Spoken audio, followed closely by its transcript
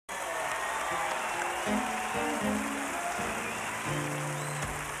I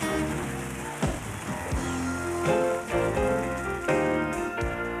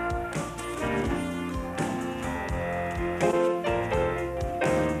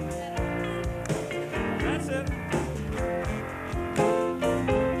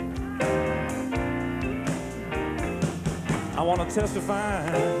want to testify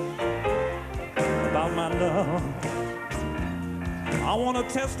about my love. I want to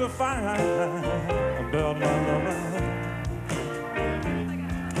testify about my love.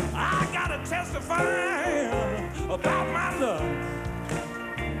 I got to testify about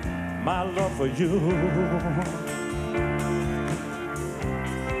my love for you.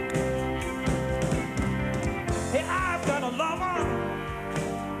 Hey, I've got a lover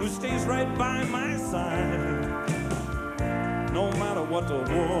who stays right by my side, no matter what the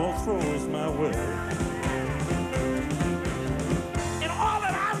world throws my way. And all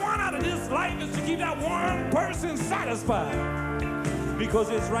that I want out of this life is to keep that one person satisfied, because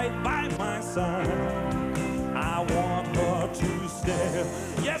it's right by my side. I want her to stay.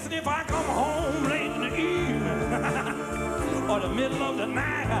 Yes, and if I come home late in the evening or the middle of the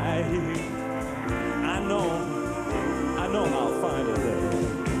night, I know I'll find her there.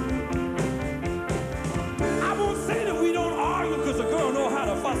 I won't say that we don't argue, because a girl knows how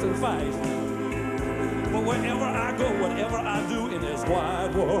to fuss and fight. But wherever I go, whatever I do in this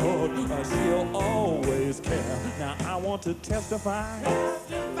wide world, she'll always care. Now I want to testify.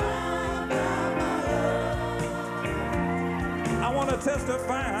 I want to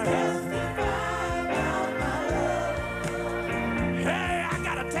testify. Hey, I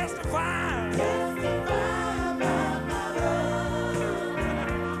gotta testify.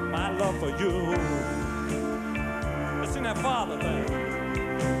 My love for you. Let's sing that father thing.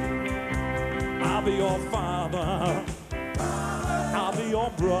 I'll be your father. I'll be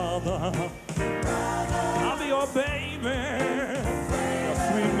your brother. I'll be your baby. Your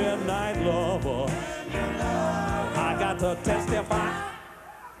sweet midnight lover. I got to testify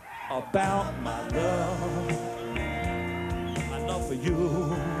about my love for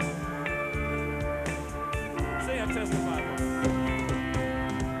you. Say I testify.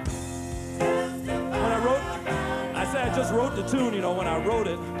 When I said I just wrote the tune, you know, when I wrote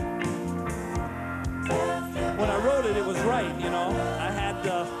it, it was right, you know. I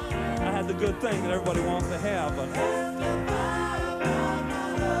had the good thing that everybody wants to have, but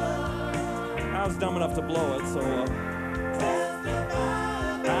I was dumb enough to blow it, so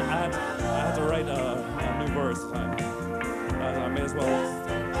I had to write a new verse. I may as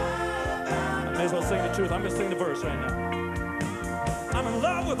well sing the truth. I'm gonna sing the verse right now. I'm in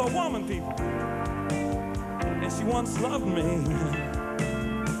love with a woman, people, and she once loved me,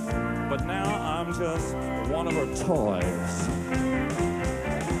 but now I'm just one of her toys.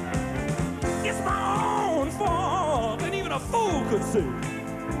 It's my own fault, and even a fool could see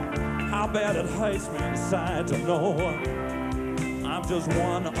how bad it hurts me inside to know I'm just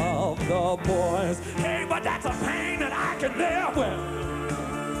one of the boys. Hey, but that's a pain that I can live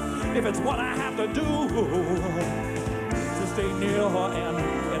with, if it's what I have to do to stay near her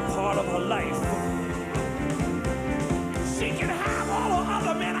and part of her life. She can have all the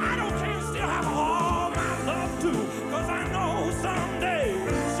other men, I don't care, still have all my love too, because I know someday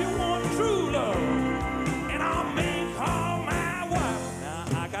she'll want true love, and I'll make her my wife. Now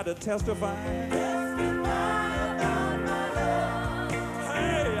I gotta testify.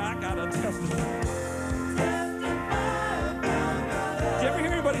 Hey, I gotta testify. Did you ever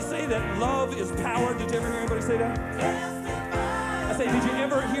hear anybody say that love is power? Did you ever hear anybody say that? I say, did you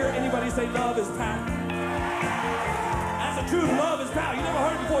ever hear anybody say love is power? That's the truth. Love is power. You never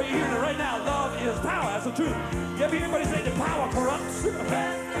heard it before. You're hearing it right now. Love is power. That's the truth. You ever hear anybody say that power corrupts?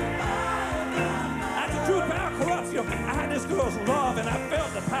 That's the truth. Power corrupts. You know, I had this girl's love, and I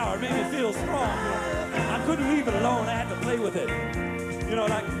felt the power. It made me feel strong. You know? I couldn't leave it alone. I had to play with it. You know,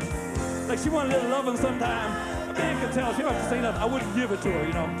 like she wanted a little loving sometime. A man could tell. She don't have to say nothing. I wouldn't give it to her,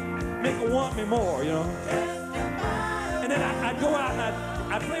 you know. Make her want me more, you know. And then I'd go out and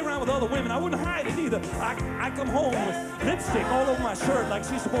I'd play around with other women. I wouldn't hide it either. I'd come home with lipstick all over my shirt like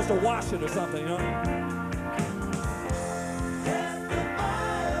she's supposed to wash it or something, you know.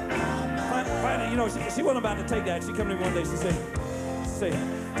 Finally, you know, she wasn't about to take that. She come to me one day, she said,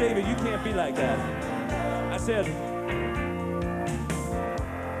 David, you can't be like that. I said,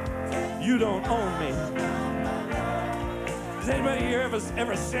 you don't own me. Has anybody here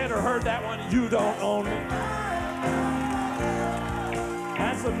ever said or heard that one? You don't own me.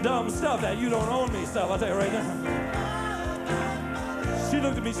 That's some dumb stuff, that you don't own me stuff, I'll tell you right now. She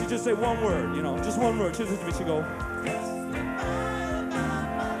looked at me, she just said one word, you know, just one word. She looked at me, she go,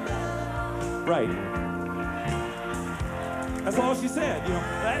 right. That's all she said, you know.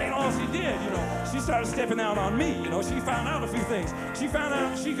 That ain't all she did, you know. She started stepping out on me, you know. She found out a few things. She found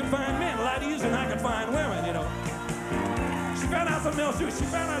out she could find men a lot easier than I could find women, you know. She found out something else too. She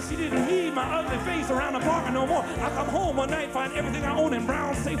found out she didn't need my ugly face around the apartment no more. I come home one night, find everything I own in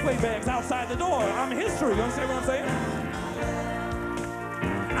brown Safeway bags outside the door. I'm history, you understand what I'm saying?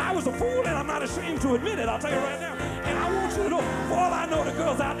 I was a fool and I'm not ashamed to admit it, I'll tell you right now. And I want you to know, for all I know, the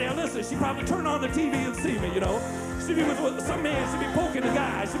girls out there, listen, she probably turned on the TV and see me, you know. She'd be with some man, she'd be poking the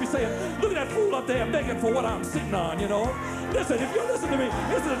guy, she'd be saying, look at that fool up there begging for what I'm sitting on, you know. Listen, if you listen to me,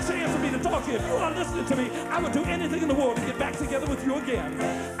 this is a chance for me to talk to you. If you are listening to me, I would do anything in the world to get back together with you again.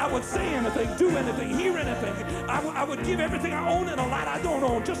 I would say anything, do anything, hear anything. I would give everything I own and a lot I don't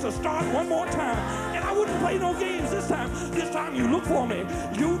own just to start one more time. And I wouldn't play no games this time. This time you look for me,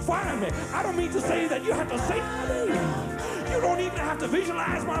 you find me. I don't mean to say that you have to say my name. You don't even have to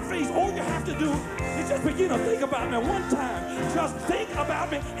visualize my face. All you have to do is just begin to think about me one time. Just think about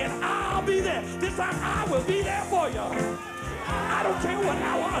me and I'll be there. This time I will be there for you. I don't care what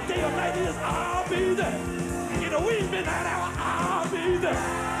hour, a day or night it is, I'll be there. In the wee midnight hour, I'll be there.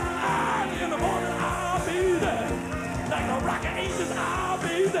 Early in the morning, I'll be there. Like the rocket angels, I'll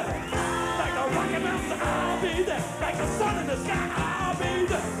be there. Like the rocket mountains, I'll be there. Like the sun in the sky, I'll be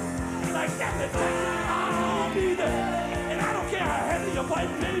there. Like Captain Jackson, I'll be there. And I don't care how heavy your fight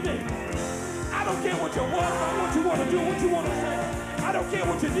may be. I don't care what you want, what you want to do, what you want to say. I don't care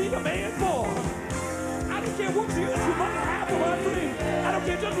what you need a man for. I don't care what you use your money half of my dream. I don't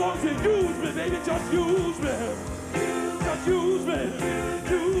care just as long as you use me, baby, just use me. Just use me,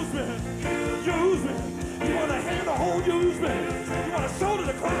 use me, use me. You want a hand to hold, use me. You want a shoulder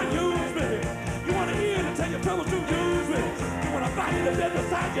to cry, use me. You want an ear to tell your troubles to, use me. You want a body to bed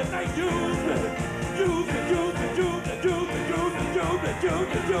beside your night, use me. Use me, use me, use me, use me, use me, use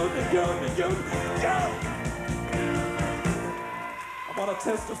me, use me, use me, use me, use me, use me. I want to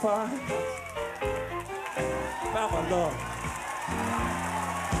testify about my love.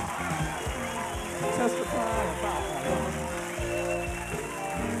 Testify about my love.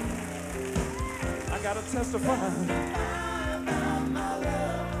 I gotta testify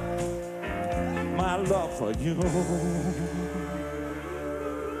my love for you.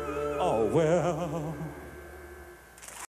 Oh well.